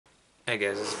Hey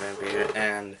guys, this is Vampire,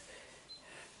 and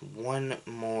one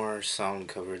more song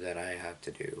cover that I have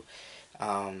to do.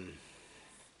 Um,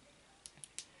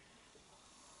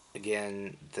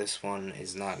 Again, this one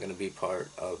is not going to be part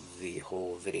of the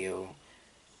whole video,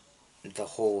 the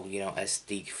whole, full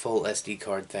SD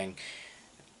card thing.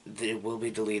 It will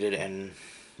be deleted and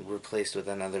replaced with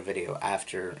another video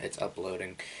after it's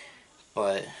uploading,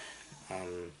 but,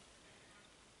 um,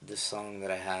 the song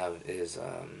that I have is,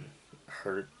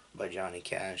 Hurt by Johnny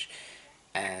Cash,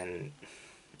 and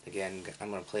again,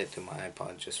 I'm gonna play it through my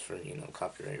iPod just for,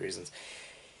 copyright reasons.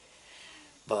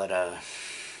 But,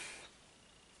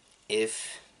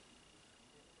 if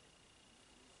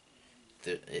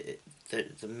the,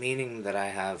 the meaning that I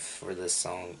have for this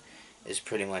song is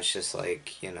pretty much just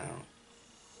like,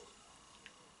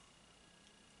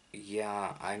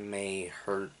 yeah, I may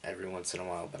hurt every once in a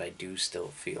while, but I do still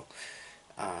feel.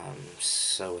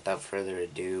 So without further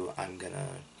ado, I'm gonna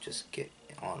just get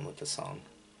on with the song.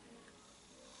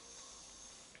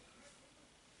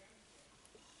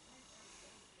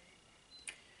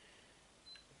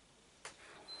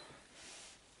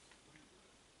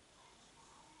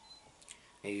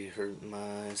 I hurt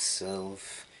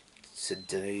myself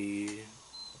today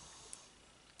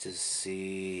to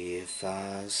see if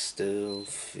I still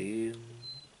feel.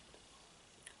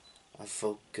 I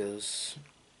focus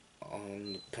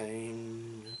on the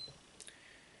pain,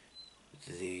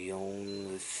 the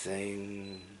only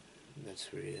thing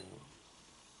that's real.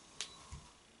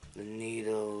 The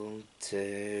needle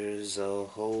tears a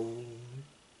hole,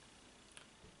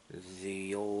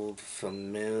 the old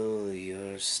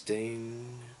familiar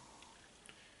sting.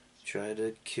 Try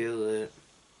to kill it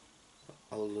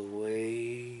all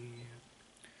away.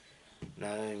 And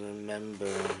I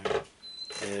remember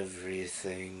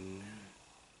everything.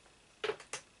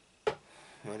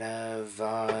 What have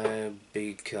I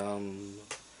become?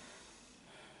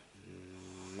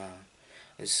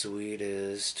 My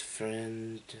sweetest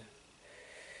friend.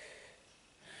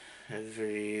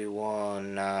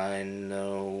 Everyone I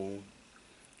know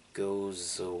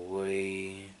goes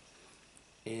away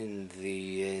in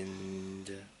the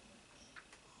end.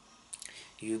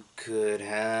 You could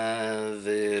have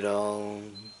it all.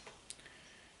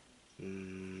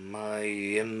 My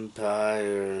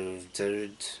empire of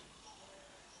dirt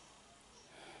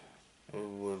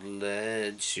would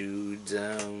let you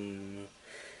down.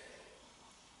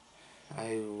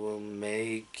 I will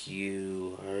make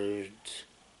you hurt.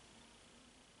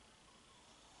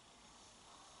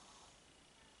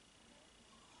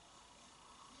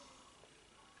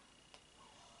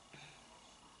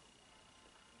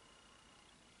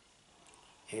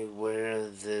 I wear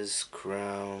this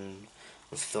crown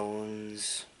of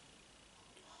thorns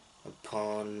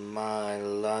upon my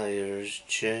liar's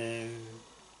chair,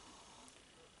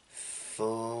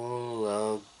 full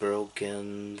of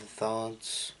broken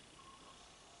thoughts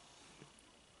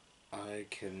I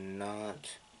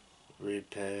cannot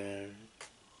repair.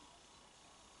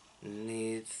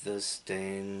 Neath the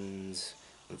stains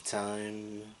of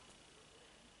time,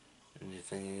 and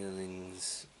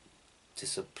feelings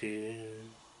disappear.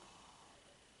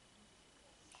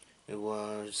 It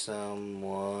was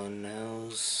someone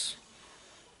else.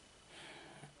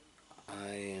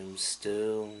 I am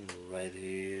still right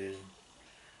here.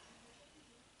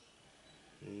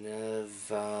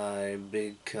 Have I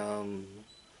become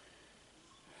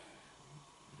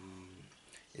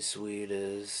the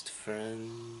sweetest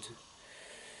friend?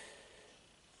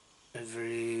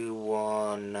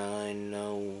 Everyone I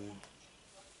know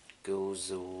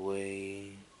goes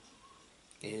away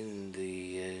in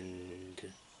the end.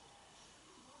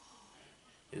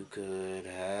 You could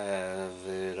have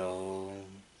it all.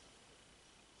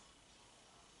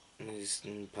 This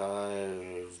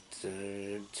empire of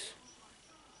dirt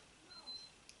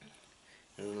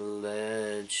will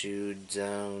let you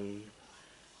down.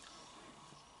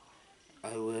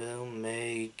 I will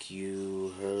make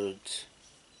you hurt.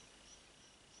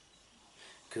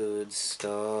 Could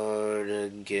start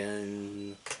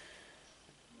again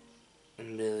a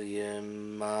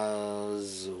million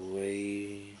miles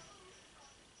away.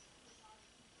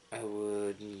 I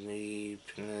would leap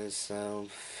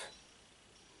myself.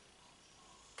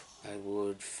 I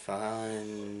would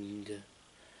find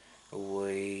a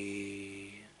way.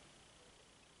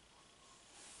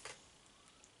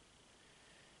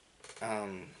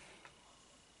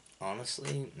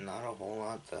 Honestly, not a whole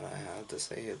lot that I have to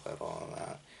say about all of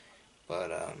that.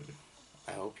 But,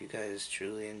 I hope you guys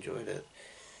truly enjoyed it.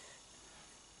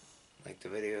 Like the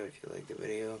video if you like the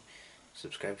video.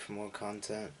 Subscribe for more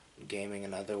content, gaming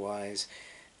and otherwise.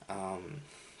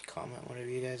 Comment whatever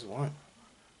you guys want.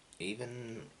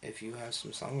 even if you have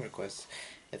some song requests,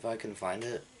 if I can find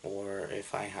it, or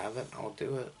if I have it, I'll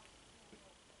do it.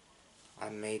 I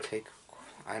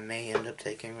may end up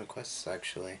taking requests,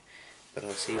 actually. But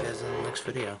I'll see you guys in the next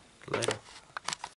video. Later.